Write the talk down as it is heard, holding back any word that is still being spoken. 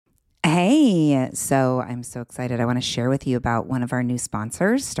Hey, so I'm so excited. I want to share with you about one of our new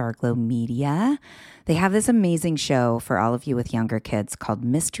sponsors, Starglow Media. They have this amazing show for all of you with younger kids called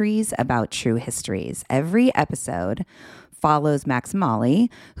Mysteries About True Histories. Every episode follows Max and Molly,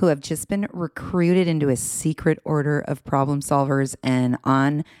 who have just been recruited into a secret order of problem solvers and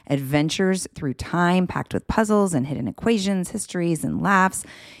on adventures through time, packed with puzzles and hidden equations, histories, and laughs.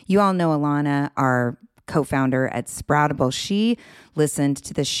 You all know Alana, our co-founder at Sproutable. She listened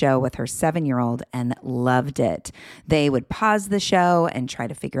to the show with her 7-year-old and loved it. They would pause the show and try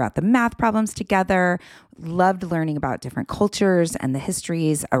to figure out the math problems together. Loved learning about different cultures and the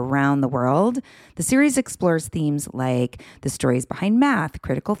histories around the world. The series explores themes like the stories behind math,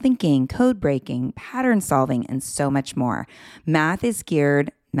 critical thinking, code breaking, pattern solving, and so much more. Math is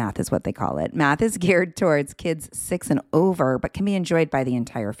what they call it. Math is geared towards kids 6 and over, but can be enjoyed by the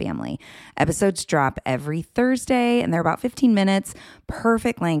entire family. Episodes drop every Thursday, and they're about 15 minutes,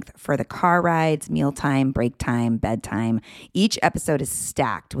 perfect length for the car rides, mealtime, break time, bedtime. Each episode is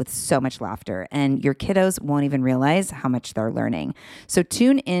stacked with so much laughter, and your kiddos won't even realize how much they're learning. So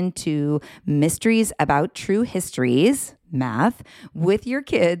tune into Mysteries About True Histories, Math, with your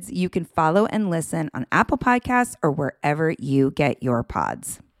kids. You can follow and listen on Apple Podcasts or wherever you get your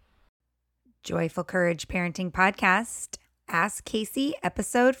pods. Joyful Courage Parenting Podcast, Ask Casey,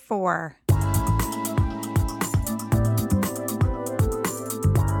 Episode 4.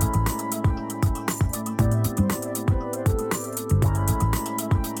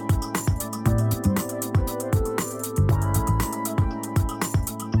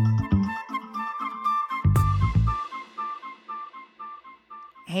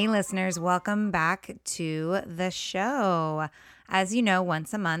 Hey listeners, welcome back to the show. As you know,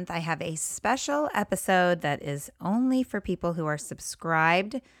 once a month I have a special episode that is only for people who are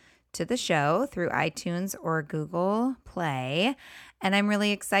subscribed to the show through iTunes or Google Play. And I'm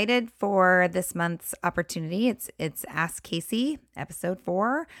really excited for this month's opportunity. It's Ask Casey, episode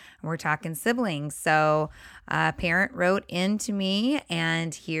 4, and we're talking siblings. So a parent wrote in to me,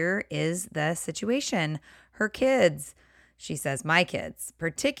 and here is the situation. Her kids, she says, my kids,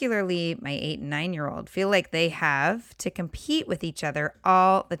 particularly my 8 and 9-year-old, feel like they have to compete with each other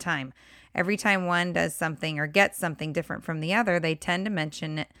all the time. Every time one does something or gets something different from the other, they tend to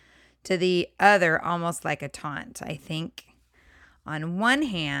mention it to the other almost like a taunt. I think on one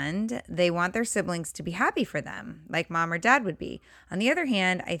hand, they want their siblings to be happy for them, like mom or dad would be. On the other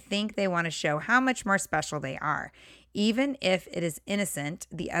hand, I think they want to show how much more special they are. Even if it is innocent,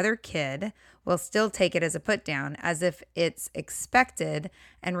 the other kid will still take it as a put down, as if it's expected,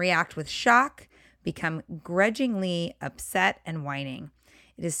 and react with shock, become grudgingly upset and whining.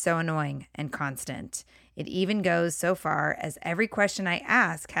 It is so annoying and constant. It even goes so far as every question I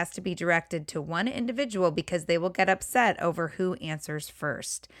ask has to be directed to one individual because they will get upset over who answers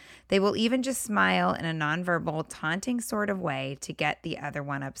first. They will even just smile in a nonverbal, taunting sort of way to get the other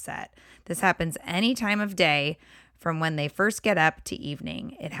one upset. This happens any time of day, from when they first get up to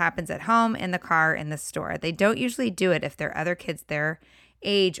evening. It happens at home, in the car, in the store. They don't usually do it if there are other kids their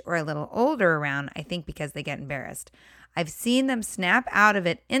age or a little older around, I think because they get embarrassed. I've seen them snap out of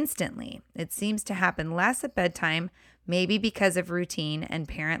it instantly. It seems to happen less at bedtime, maybe because of routine and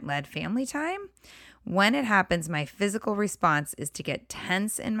parent-led family time. When it happens, my physical response is to get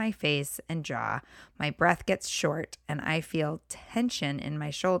tense in my face and jaw. My breath gets short, and I feel tension in my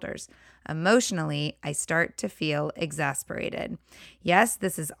shoulders. Emotionally, I start to feel exasperated. Yes,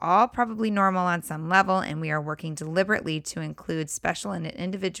 this is all probably normal on some level, and we are working deliberately to include special and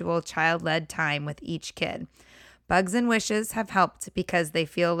individual child-led time with each kid. Bugs and wishes have helped because they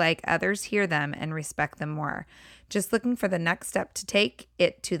feel like others hear them and respect them more. Just looking for the next step to take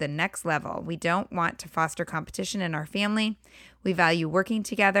it to the next level. We don't want to foster competition in our family. We value working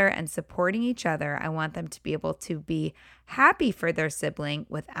together and supporting each other. I want them to be able to be happy for their sibling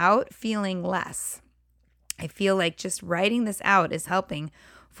without feeling less. I feel like just writing this out is helping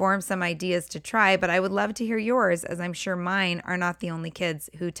form some ideas to try, but I would love to hear yours, as I'm sure mine are not the only kids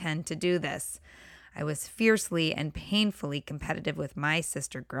who tend to do this. I was fiercely and painfully competitive with my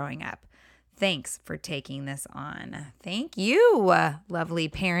sister growing up. Thanks for taking this on. Thank you, lovely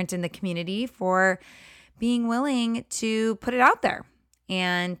parent in the community, for being willing to put it out there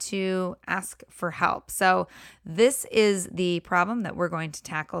and to ask for help. So this is the problem that we're going to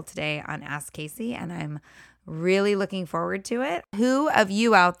tackle today on Ask Casey, and I'm really looking forward to it. Who of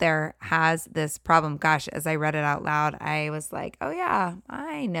you out there has this problem? Gosh, as I read it out loud, I was like, oh yeah,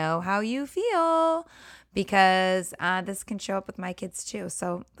 I know how you feel, because this can show up with my kids too.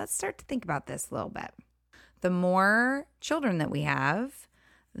 So let's start to think about this a little bit. The more children that we have,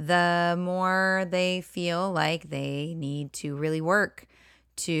 the more they feel like they need to really work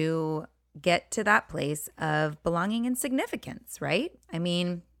to get to that place of belonging and significance, right? I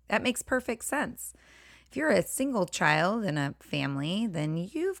mean, that makes perfect sense. If you're a single child in a family, then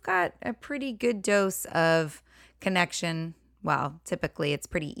you've got a pretty good dose of connection. Well, typically it's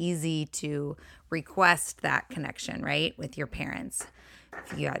pretty easy to request that connection, right, with your parents.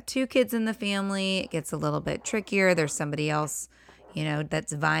 If you got two kids in the family, it gets a little bit trickier. There's somebody else,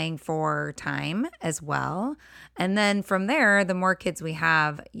 that's vying for time as well. And then from there, the more kids we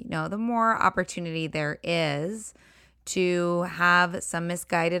have, the more opportunity there is to have some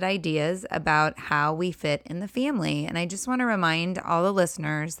misguided ideas about how we fit in the family. And I just want to remind all the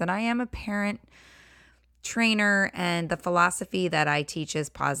listeners that I am a parent trainer, and the philosophy that I teach is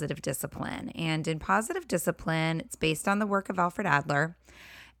positive discipline. And in positive discipline, it's based on the work of Alfred Adler.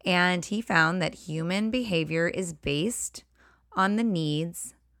 And he found that human behavior is based on the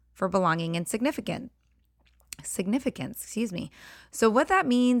needs for belonging and significance. So what that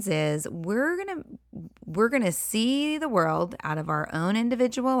means is we're going to see the world out of our own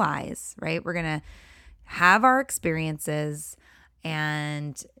individual eyes, right? We're going to have our experiences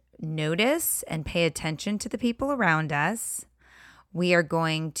and notice and pay attention to the people around us. We are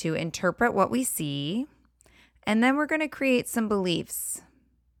going to interpret what we see, and then we're going to create some beliefs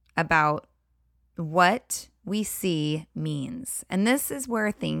about what we see means. And this is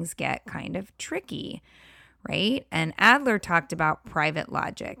where things get kind of tricky, right? And Adler talked about private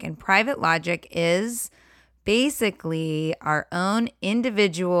logic. And private logic is basically our own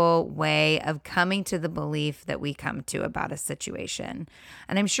individual way of coming to the belief that we come to about a situation.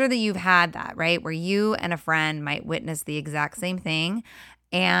 And I'm sure that you've had that, right? Where you and a friend might witness the exact same thing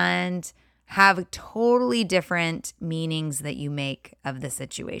and have totally different meanings that you make of the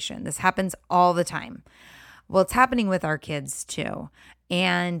situation. This happens all the time. Well, it's happening with our kids too.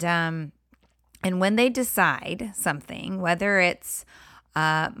 And when they decide something, whether it's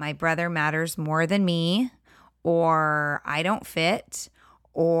my brother matters more than me, or I don't fit,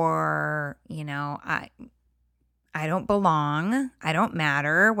 or, I don't belong, I don't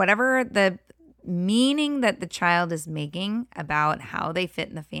matter, whatever the meaning that the child is making about how they fit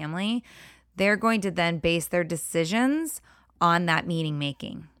in the family, they're going to then base their decisions on that meaning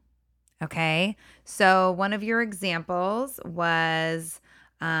making. Okay. So one of your examples was,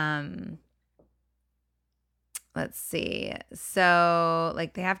 let's see. So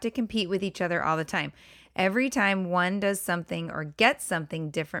they have to compete with each other all the time. Every time one does something or gets something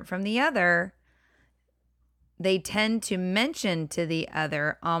different from the other, they tend to mention to the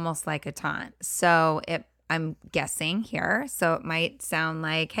other almost like a taunt. So I'm guessing here. So it might sound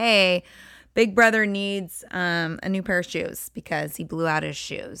like, hey, Big Brother needs a new pair of shoes because he blew out his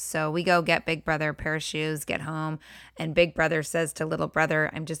shoes. So we go get Big Brother a pair of shoes, get home, and Big Brother says to little brother,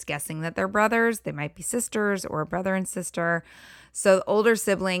 I'm just guessing that they're brothers. They might be sisters or a brother and sister. So the older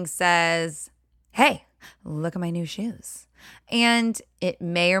sibling says, hey, look at my new shoes. And it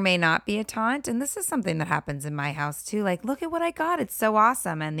may or may not be a taunt. And this is something that happens in my house too. Look at what I got. It's so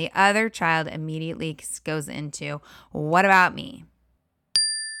awesome. And the other child immediately goes into, what about me?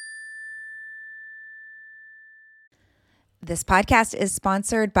 This podcast is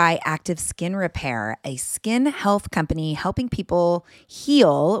sponsored by Active Skin Repair, a skin health company helping people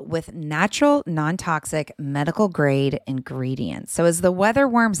heal with natural, non-toxic, medical-grade ingredients. So as the weather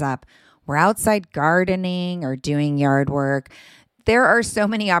warms up, we're outside gardening or doing yard work. There are so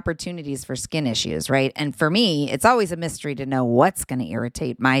many opportunities for skin issues, right? And for me, it's always a mystery to know what's going to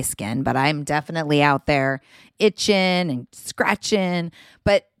irritate my skin, but I'm definitely out there itching and scratching.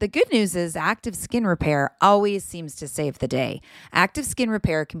 But the good news is Active Skin Repair always seems to save the day. Active Skin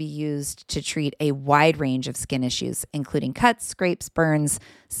Repair can be used to treat a wide range of skin issues, including cuts, scrapes, burns,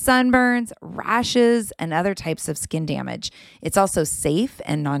 sunburns, rashes, and other types of skin damage. It's also safe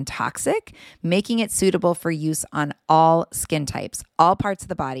and non-toxic, making it suitable for use on all skin types, all parts of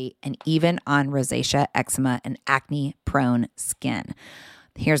the body, and even on rosacea, eczema, and acne-prone skin.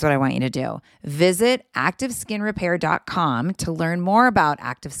 Here's what I want you to do. Visit ActiveSkinRepair.com to learn more about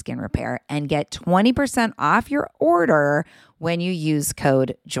Active Skin Repair and get 20% off your order when you use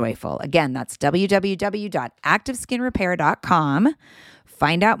code JOYFUL. Again, that's www.ActiveSkinRepair.com.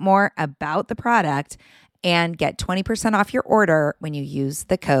 Find out more about the product and get 20% off your order when you use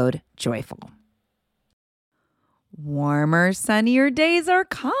the code JOYFUL. Warmer, sunnier days are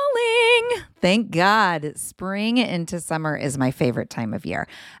calling. Thank God. Spring into summer is my favorite time of year.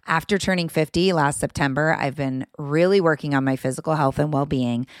 After turning 50 last September, I've been really working on my physical health and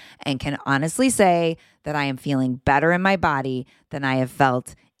well-being and can honestly say that I am feeling better in my body than I have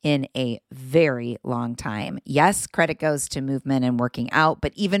felt in a very long time. Yes, credit goes to movement and working out,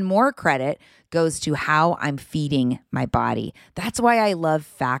 but even more credit goes to how I'm feeding my body. That's why I love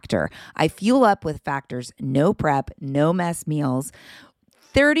Factor. I fuel up with Factor's no prep, no mess meals,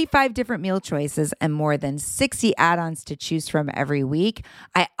 35 different meal choices, and more than 60 add-ons to choose from every week.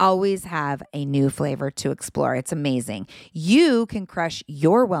 I always have a new flavor to explore. It's amazing. You can crush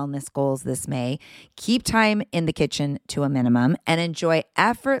your wellness goals this May, keep time in the kitchen to a minimum, and enjoy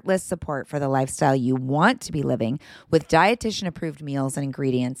effortless support for the lifestyle you want to be living with dietitian-approved meals and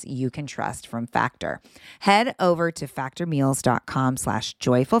ingredients you can trust from Factor. Head over to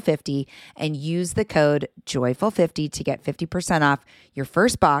factormeals.com/joyful50 and use the code joyful50 to get 50% off your first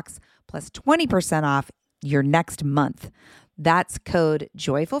box plus 20% off your next month. That's code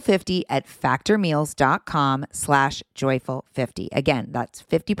joyful50 at factormeals.com/joyful50. Again, that's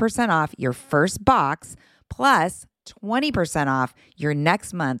 50% off your first box plus 20% off your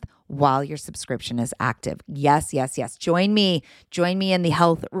next month while your subscription is active. Yes, yes, yes. Join me in the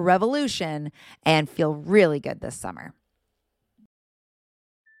health revolution and feel really good this summer.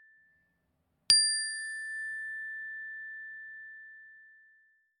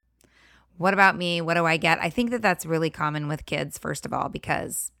 What about me? What do I get? I think that that's really common with kids, first of all,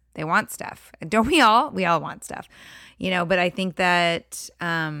 because they want stuff. Don't we all? We all want stuff, but I think that,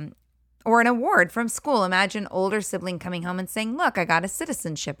 or an award from school. Imagine older sibling coming home and saying, look, I got a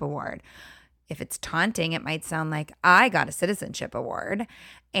citizenship award. If it's taunting, it might sound like I got a citizenship award.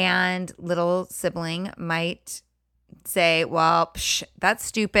 And little sibling might say, well, that's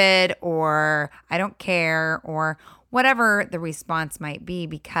stupid, or I don't care, or whatever the response might be,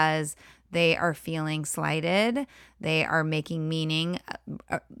 because they are feeling slighted. They are making meaning.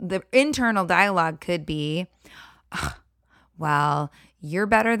 The internal dialogue could be, well, you're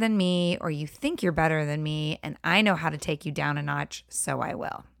better than me, or you think you're better than me, and I know how to take you down a notch, so I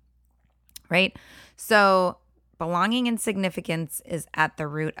will. Right? So belonging and significance is at the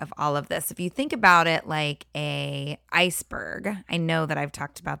root of all of this. If you think about it like a iceberg, I know that I've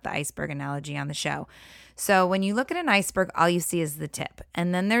talked about the iceberg analogy on the show. So when you look at an iceberg, all you see is the tip.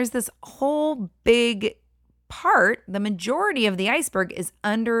 And then there's this whole big part, the majority of the iceberg is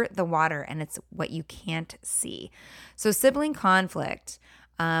under the water, and it's what you can't see. So sibling conflict,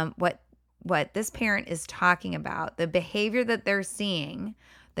 what this parent is talking about, the behavior that they're seeing,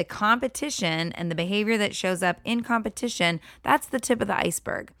 the competition and the behavior that shows up in competition, that's the tip of the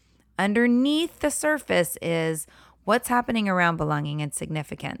iceberg. Underneath the surface is what's happening around belonging and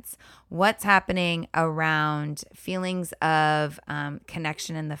significance, what's happening around feelings of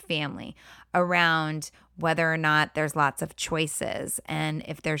connection in the family, around whether or not there's lots of choices and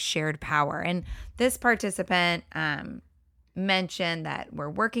if there's shared power. And this participant mentioned that we're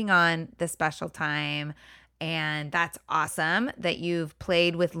working on the special time, and that's awesome that you've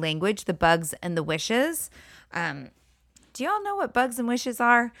played with language, the bugs and the wishes. Do y'all know what bugs and wishes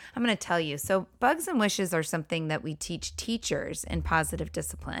are? I'm going to tell you. So bugs and wishes are something that we teach teachers in positive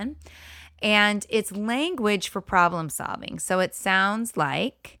discipline, and it's language for problem solving. So it sounds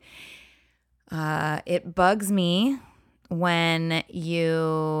like it bugs me when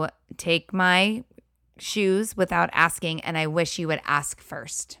you take my shoes without asking, and I wish you would ask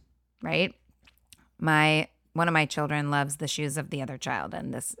first, right? One of my children loves the shoes of the other child,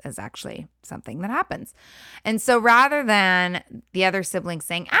 and this is actually something that happens. And so rather than the other sibling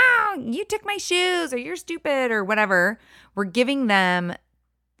saying, you took my shoes, or you're stupid, or whatever, we're giving them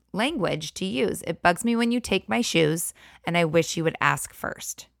language to use. It bugs me when you take my shoes, and I wish you would ask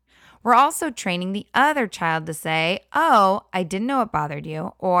first. We're also training the other child to say, I didn't know it bothered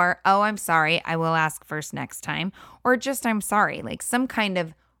you, or, I'm sorry, I will ask first next time, or just, I'm sorry, like some kind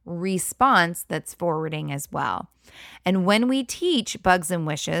of response that's forwarding as well. And when we teach bugs and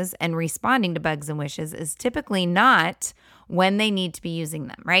wishes, and responding to bugs and wishes is typically not when they need to be using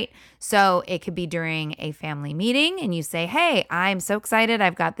them, right? So it could be during a family meeting and you say, hey, I'm so excited.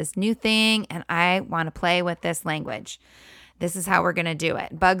 I've got this new thing and I want to play with this language. This is how we're going to do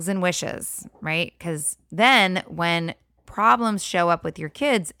it. Bugs and wishes, right? Because then when problems show up with your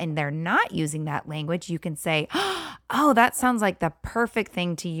kids and they're not using that language, you can say, that sounds like the perfect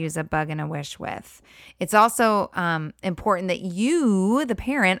thing to use a bug and a wish with. It's also important that you, the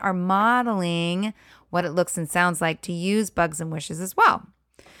parent, are modeling what it looks and sounds like to use bugs and wishes as well.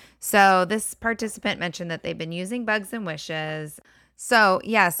 So this participant mentioned that they've been using bugs and wishes. So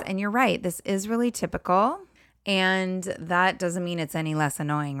yes, and you're right, this is really typical, and that doesn't mean it's any less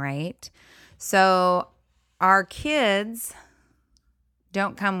annoying, right? So our kids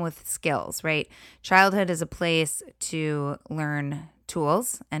don't come with skills, right? Childhood is a place to learn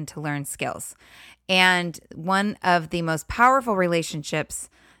tools and to learn skills. And one of the most powerful relationships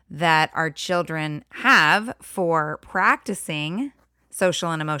that our children have for practicing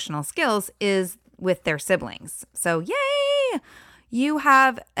social and emotional skills is with their siblings. So yay! You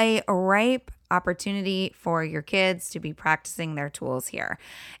have a ripe opportunity for your kids to be practicing their tools here.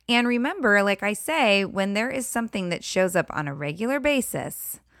 And remember, like I say, when there is something that shows up on a regular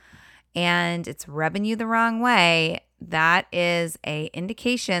basis and it's rubbing you the wrong way, that is an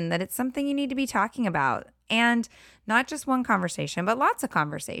indication that it's something you need to be talking about. And not just one conversation, but lots of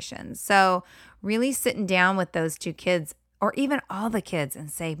conversations. So really sitting down with those two kids or even all the kids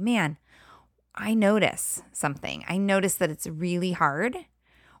and say, man, I notice something. I notice that it's really hard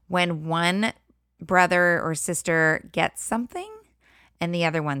when one brother or sister gets something and the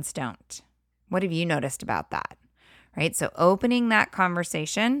other ones don't. What have you noticed about that? Right? So opening that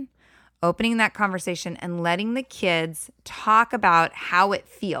conversation and letting the kids talk about how it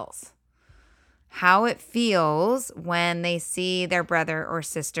feels when they see their brother or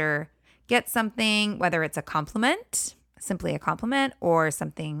sister get something, whether it's a compliment, simply a compliment, or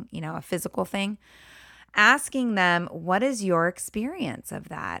something, a physical thing. Asking them, what is your experience of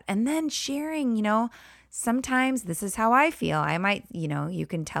that? And then sharing, sometimes this is how I feel. I might, you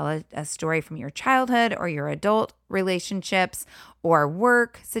can tell a story from your childhood or your adult relationships or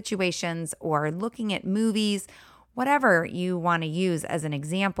work situations or looking at movies, whatever you want to use as an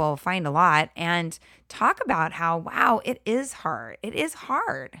example, find a lot and talk about how, wow, it is hard. It is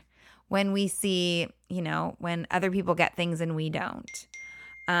hard when we see, when other people get things and we don't.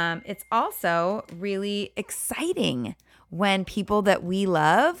 It's also really exciting when people that we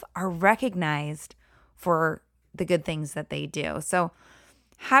love are recognized for the good things that they do. So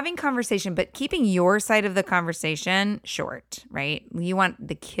having conversation, but keeping your side of the conversation short, right? You want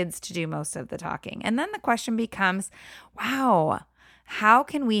the kids to do most of the talking. And then the question becomes, wow, how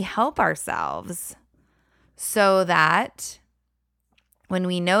can we help ourselves so that when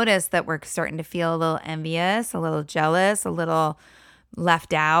we notice that we're starting to feel a little envious, a little jealous, a little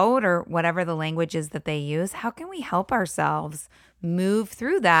left out, or whatever the language is that they use, how can we help ourselves move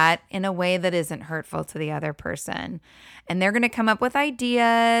through that in a way that isn't hurtful to the other person? And they're going to come up with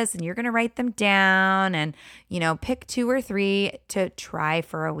ideas and you're going to write them down and, pick 2 or 3 to try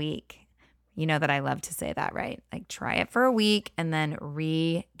for a week. You know that I love to say that, right? Like try it for a week and then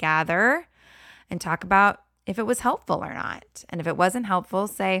regather and talk about if it was helpful or not. And if it wasn't helpful,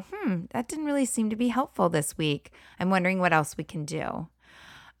 say, that didn't really seem to be helpful this week. I'm wondering what else we can do.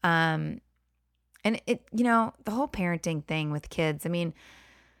 And it, the whole parenting thing with kids, I mean,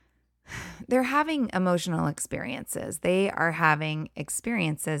 they're having emotional experiences. They are having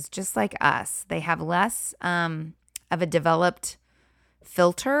experiences just like us. They have less of a developed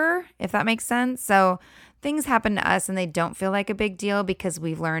filter, if that makes sense. So things happen to us and they don't feel like a big deal because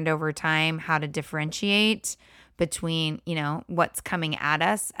we've learned over time how to differentiate between, what's coming at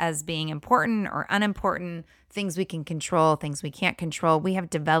us as being important or unimportant, things we can control, things we can't control. We have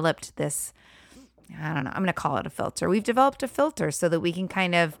developed this, I don't know, I'm going to call it a filter. We've developed a filter so that we can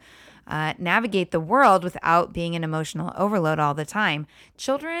kind of navigate the world without being an emotional overload all the time.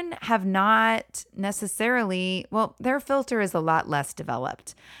 Children have not necessarily, their filter is a lot less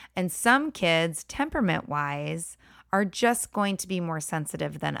developed. And some kids, temperament-wise, are just going to be more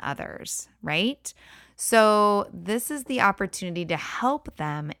sensitive than others, right? So this is the opportunity to help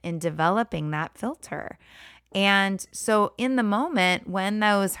them in developing that filter. And so in the moment when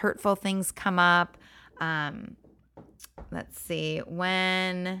those hurtful things come up,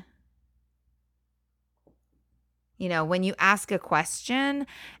 when you ask a question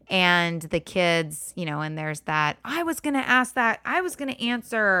and the kids, and there's that, I was going to ask that, I was going to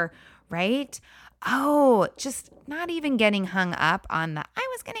answer, right? Oh, just not even getting hung up on the, I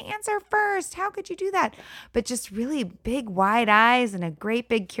was going to answer first. How could you do that? But just really big, wide eyes and a great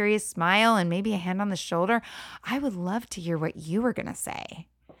big curious smile and maybe a hand on the shoulder. I would love to hear what you were going to say,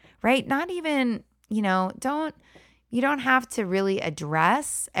 right? Not even, you don't have to really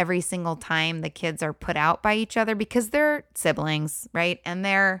address every single time the kids are put out by each other because they're siblings, right? And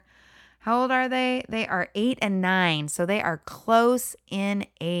how old are they? They are 8 and 9, so they are close in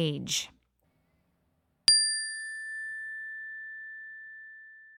age.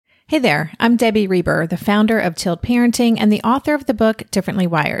 Hey there, I'm Debbie Reber, the founder of Tilt Parenting and the author of the book Differently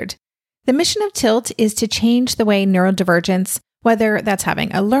Wired. The mission of Tilt is to change the way neurodivergence, whether that's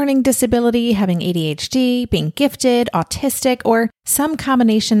having a learning disability, having ADHD, being gifted, autistic, or some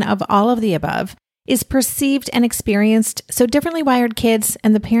combination of all of the above, is perceived and experienced so differently wired kids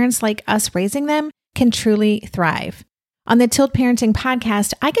and the parents like us raising them can truly thrive. On the Tilt Parenting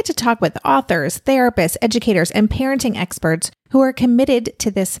podcast, I get to talk with authors, therapists, educators, and parenting experts who are committed to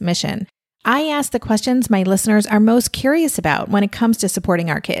this mission. I ask the questions my listeners are most curious about when it comes to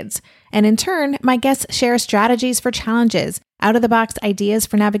supporting our kids. And in turn, my guests share strategies for challenges, out-of-the-box ideas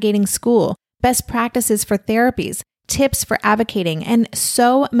for navigating school, best practices for therapies, tips for advocating, and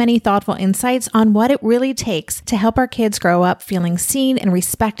so many thoughtful insights on what it really takes to help our kids grow up feeling seen and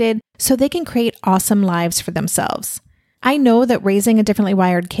respected so they can create awesome lives for themselves. I know that raising a differently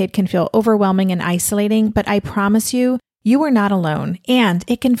wired kid can feel overwhelming and isolating, but I promise you, you are not alone, and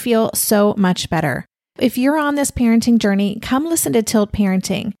it can feel so much better. If you're on this parenting journey, come listen to Tilt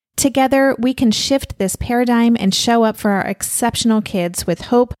Parenting. Together, we can shift this paradigm and show up for our exceptional kids with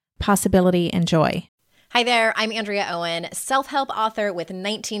hope, possibility, and joy. Hi there, I'm Andrea Owen, self-help author with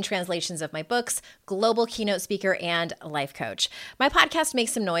 19 translations of my books, global keynote speaker, and life coach. My podcast, Make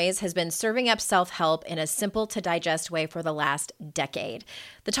Some Noise, has been serving up self-help in a simple-to-digest way for the last decade.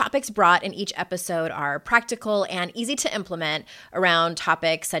 The topics brought in each episode are practical and easy to implement around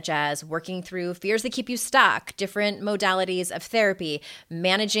topics such as working through fears that keep you stuck, different modalities of therapy,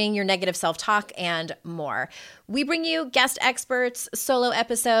 managing your negative self-talk, and more. We bring you guest experts, solo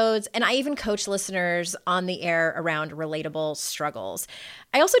episodes, and I even coach listeners on the air around relatable struggles.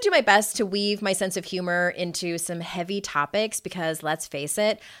 I also do my best to weave my sense of humor into some heavy topics because, let's face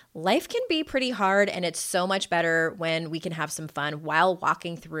it, life can be pretty hard, and it's so much better when we can have some fun while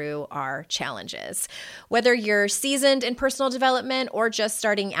walking through our challenges. Whether you're seasoned in personal development or just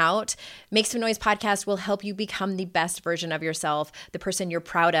starting out, Make Some Noise podcast will help you become the best version of yourself, the person you're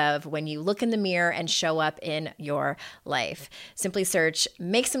proud of when you look in the mirror and show up in your life. Simply search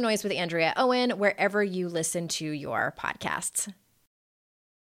Make Some Noise with Andrea Owen wherever you listen to your podcasts.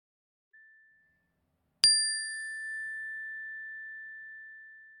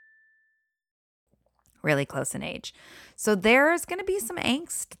 Really close in age. So there's going to be some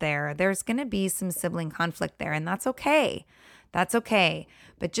angst there. There's going to be some sibling conflict there, and that's okay. That's okay.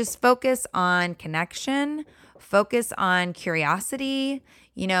 But just focus on connection, focus on curiosity,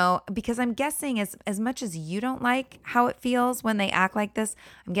 because I'm guessing as much as you don't like how it feels when they act like this,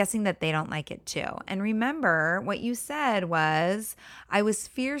 I'm guessing that they don't like it too. And remember what you said was, I was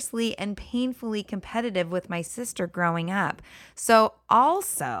fiercely and painfully competitive with my sister growing up. So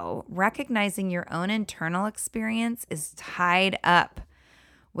also recognizing your own internal experience is tied up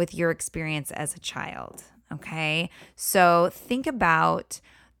with your experience as a child. Okay. So think about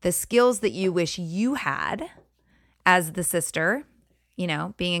the skills that you wish you had as the sister,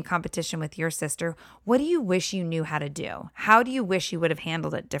 being in competition with your sister. What do you wish you knew how to do? How do you wish you would have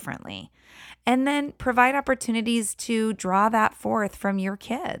handled it differently? And then provide opportunities to draw that forth from your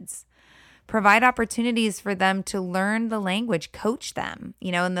kids. Provide opportunities for them to learn the language, coach them.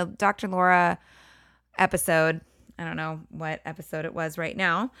 In the Dr. Laura episode, I don't know what episode it was right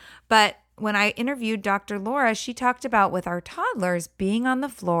now, but when I interviewed Dr. Laura, she talked about with our toddlers being on the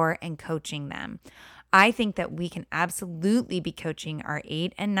floor and coaching them. I think that we can absolutely be coaching our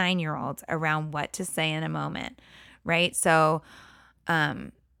 8 and 9-year-olds around what to say in a moment, right? So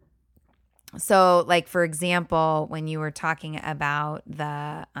like for example, when you were talking about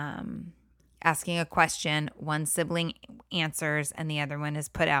the asking a question, one sibling answers and the other one is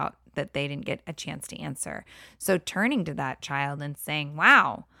put out that they didn't get a chance to answer. So turning to that child and saying,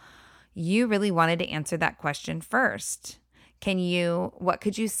 wow, you really wanted to answer that question first. What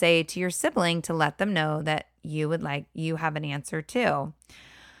could you say to your sibling to let them know that you have an answer too?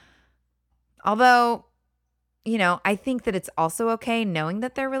 Although, I think that it's also okay, knowing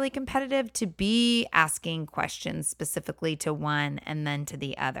that they're really competitive, to be asking questions specifically to one and then to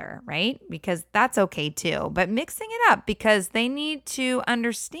the other, right? Because that's okay too. But mixing it up, because they need to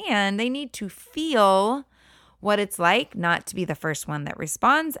understand, they need to feel what it's like not to be the first one that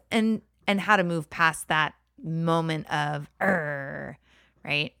responds, and how to move past that moment of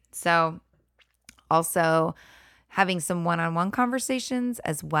right? So also having some one-on-one conversations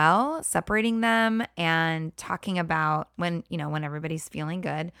as well, separating them and talking about when everybody's feeling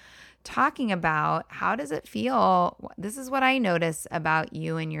good, talking about how does it feel? This is what I notice about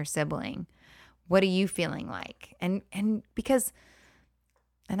you and your sibling. What are you feeling like? And because,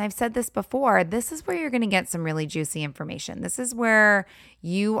 and I've said this before, this is where you're going to get some really juicy information. This is where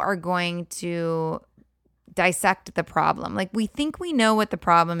you are going to dissect the problem. Like, we think we know what the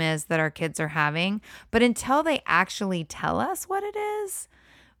problem is that our kids are having, but until they actually tell us what it is,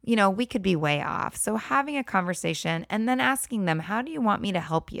 we could be way off. So having a conversation and then asking them, how do you want me to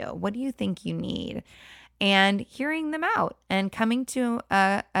help you? What do you think you need? And hearing them out and coming to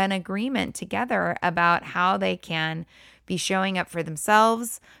an agreement together about how they can be showing up for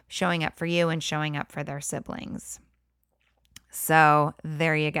themselves, showing up for you, and showing up for their siblings. So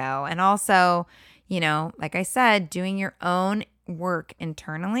there you go. And also, like I said, doing your own work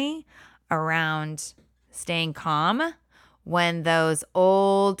internally around staying calm when those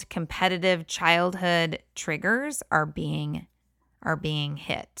old competitive childhood triggers are being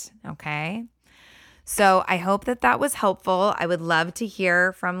hit, okay? So I hope that was helpful. I would love to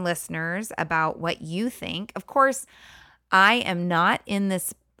hear from listeners about what you think. Of course, I am not in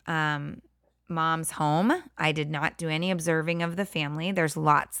this mom's home. I did not do any observing of the family. There's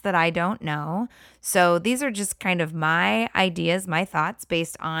lots that I don't know. So these are just kind of my ideas, my thoughts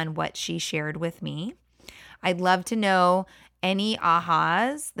based on what she shared with me. I'd love to know any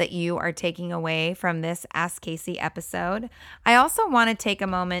ahas that you are taking away from this Ask Casey episode. I also want to take a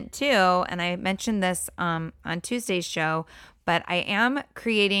moment too, and I mentioned this on Tuesday's show, but I am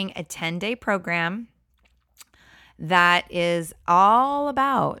creating a 10-day program that is all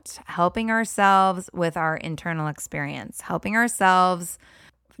about helping ourselves with our internal experience, helping ourselves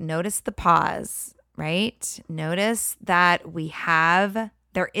notice the pause, right? Notice that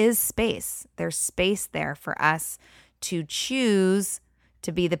there is space. There's space there for us to choose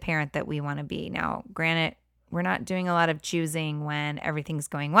to be the parent that we want to be. Now, granted, we're not doing a lot of choosing when everything's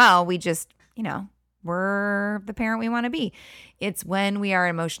going well. We just, we're the parent we want to be. It's when we are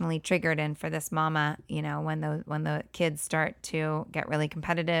emotionally triggered. And for this mama, when the kids start to get really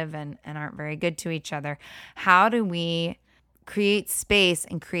competitive and aren't very good to each other, how do we create space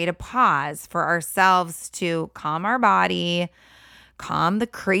and create a pause for ourselves to calm our body, calm the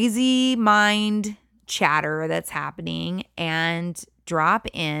crazy mind chatter that's happening, and drop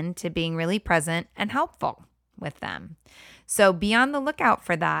in to being really present and helpful with them. So be on the lookout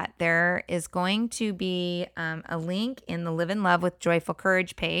for that. There is going to be a link in the Live and Love with Joyful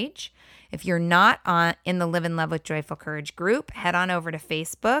Courage page. If you're not in the Live and Love with Joyful Courage group, head on over to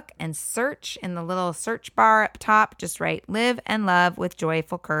Facebook and search in the little search bar up top. Just write Live and Love with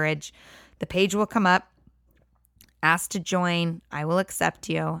Joyful Courage. The page will come up. Ask to join. I will accept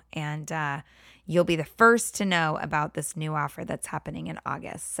you. And you'll be the first to know about this new offer that's happening in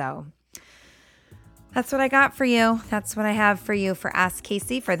August. So that's what I got for you. That's what I have for you for Ask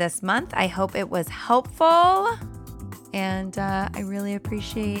Casey for this month. I hope it was helpful. And I really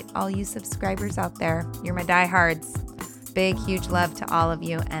appreciate all you subscribers out there. You're my diehards. Big, huge love to all of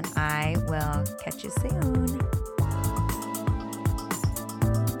you. And I will catch you soon.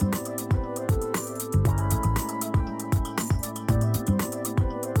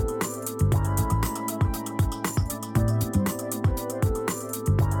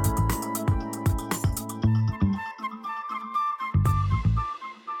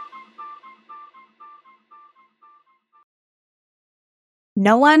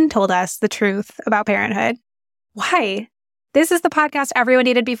 No one told us the truth about parenthood. Why? This is the podcast everyone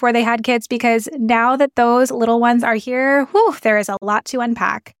needed before they had kids, because now that those little ones are here, there is a lot to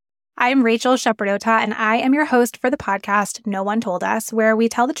unpack. I'm Rachel Shepardota, and I am your host for the podcast No One Told Us, where we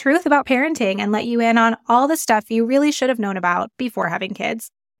tell the truth about parenting and let you in on all the stuff you really should have known about before having kids.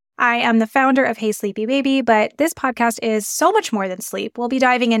 I am the founder of Hey Sleepy Baby, but this podcast is so much more than sleep. We'll be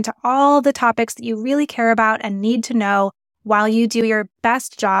diving into all the topics that you really care about and need to know while you do your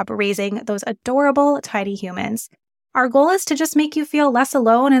best job raising those adorable, tiny humans. Our goal is to just make you feel less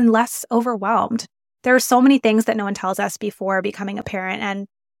alone and less overwhelmed. There are so many things that no one tells us before becoming a parent, and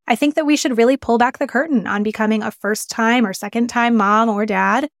I think that we should really pull back the curtain on becoming a first-time or second-time mom or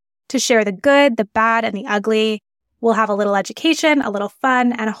dad to share the good, the bad, and the ugly. We'll have a little education, a little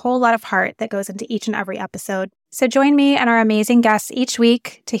fun, and a whole lot of heart that goes into each and every episode. So join me and our amazing guests each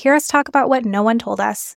week to hear us talk about what no one told us.